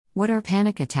What are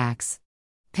panic attacks?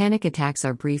 Panic attacks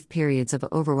are brief periods of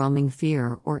overwhelming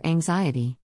fear or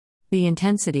anxiety. The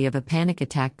intensity of a panic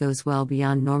attack goes well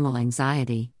beyond normal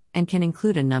anxiety and can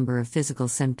include a number of physical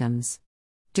symptoms.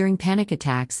 During panic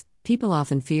attacks, people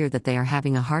often fear that they are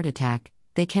having a heart attack,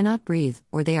 they cannot breathe,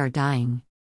 or they are dying.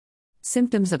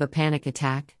 Symptoms of a panic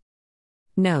attack.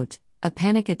 Note: a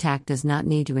panic attack does not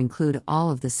need to include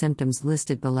all of the symptoms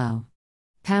listed below.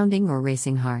 Pounding or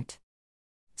racing heart.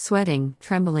 Sweating,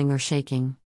 trembling or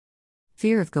shaking.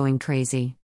 Fear of going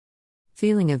crazy.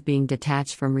 Feeling of being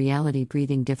detached from reality,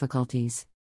 breathing difficulties.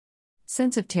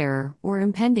 Sense of terror or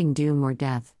impending doom or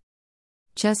death.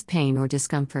 Chest pain or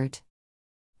discomfort.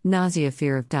 Nausea,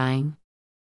 fear of dying.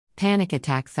 Panic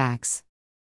attack facts.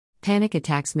 Panic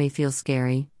attacks may feel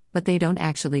scary, but they don't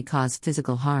actually cause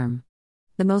physical harm.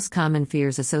 The most common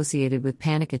fears associated with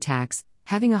panic attacks,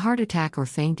 having a heart attack or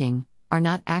fainting, are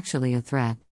not actually a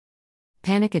threat.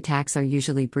 Panic attacks are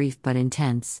usually brief but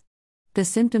intense. The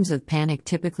symptoms of panic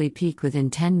typically peak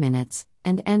within 10 minutes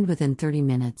and end within 30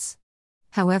 minutes.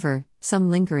 However,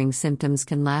 some lingering symptoms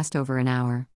can last over an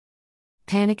hour.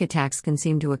 Panic attacks can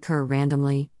seem to occur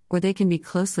randomly, or they can be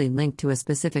closely linked to a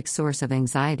specific source of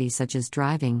anxiety such as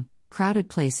driving, crowded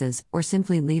places, or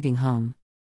simply leaving home.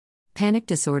 Panic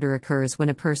disorder occurs when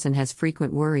a person has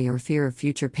frequent worry or fear of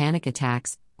future panic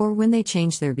attacks, or when they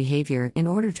change their behavior in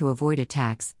order to avoid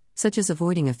attacks, such as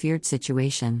avoiding a feared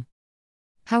situation.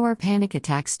 How are panic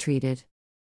attacks treated?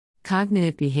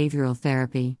 Cognitive behavioral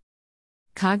therapy.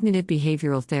 Cognitive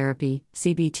behavioral therapy,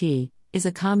 CBT, is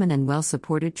a common and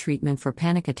well-supported treatment for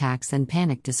panic attacks and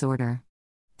panic disorder.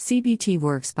 CBT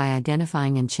works by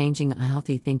identifying and changing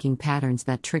unhealthy thinking patterns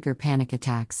that trigger panic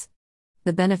attacks.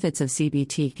 The benefits of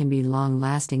CBT can be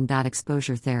long-lasting.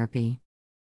 Exposure therapy.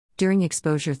 During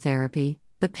exposure therapy,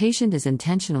 the patient is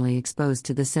intentionally exposed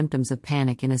to the symptoms of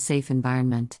panic in a safe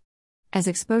environment. As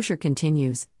exposure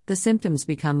continues, the symptoms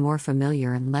become more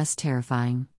familiar and less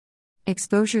terrifying.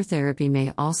 Exposure therapy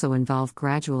may also involve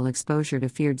gradual exposure to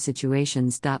feared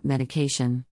situations.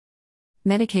 Medication.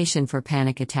 Medication for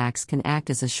panic attacks can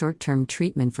act as a short-term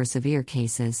treatment for severe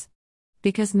cases.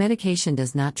 Because medication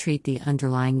does not treat the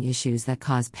underlying issues that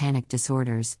cause panic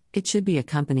disorders, it should be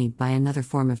accompanied by another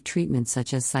form of treatment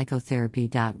such as psychotherapy.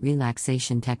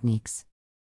 Relaxation techniques.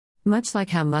 Much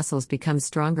like how muscles become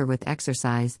stronger with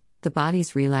exercise, the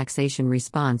body's relaxation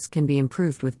response can be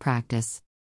improved with practice.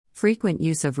 Frequent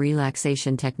use of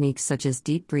relaxation techniques such as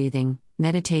deep breathing,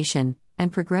 meditation,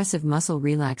 and progressive muscle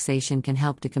relaxation can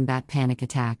help to combat panic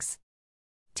attacks.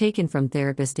 Taken from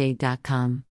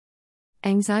therapistaid.com.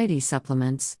 Anxiety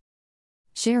supplements.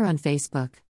 Share on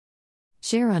Facebook.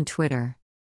 Share on Twitter.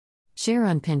 Share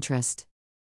on Pinterest.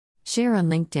 Share on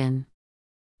LinkedIn.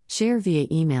 Share via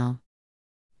email.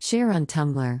 Share on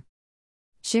Tumblr.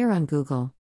 Share on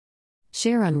Google.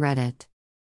 Share on Reddit.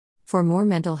 For more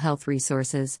mental health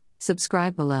resources,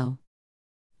 subscribe below.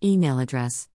 Email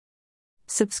address.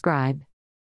 Subscribe.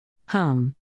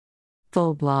 Home.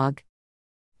 Full blog.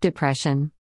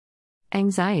 Depression.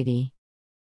 Anxiety.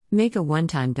 Make a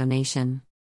one-time donation.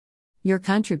 Your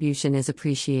contribution is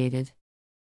appreciated.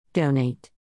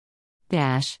 Donate.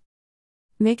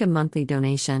 Make a monthly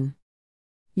donation.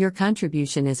 Your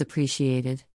contribution is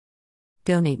appreciated.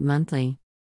 Donate monthly.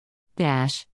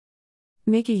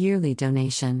 Make a yearly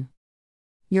donation.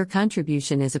 Your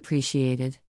contribution is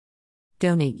appreciated.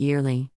 Donate yearly.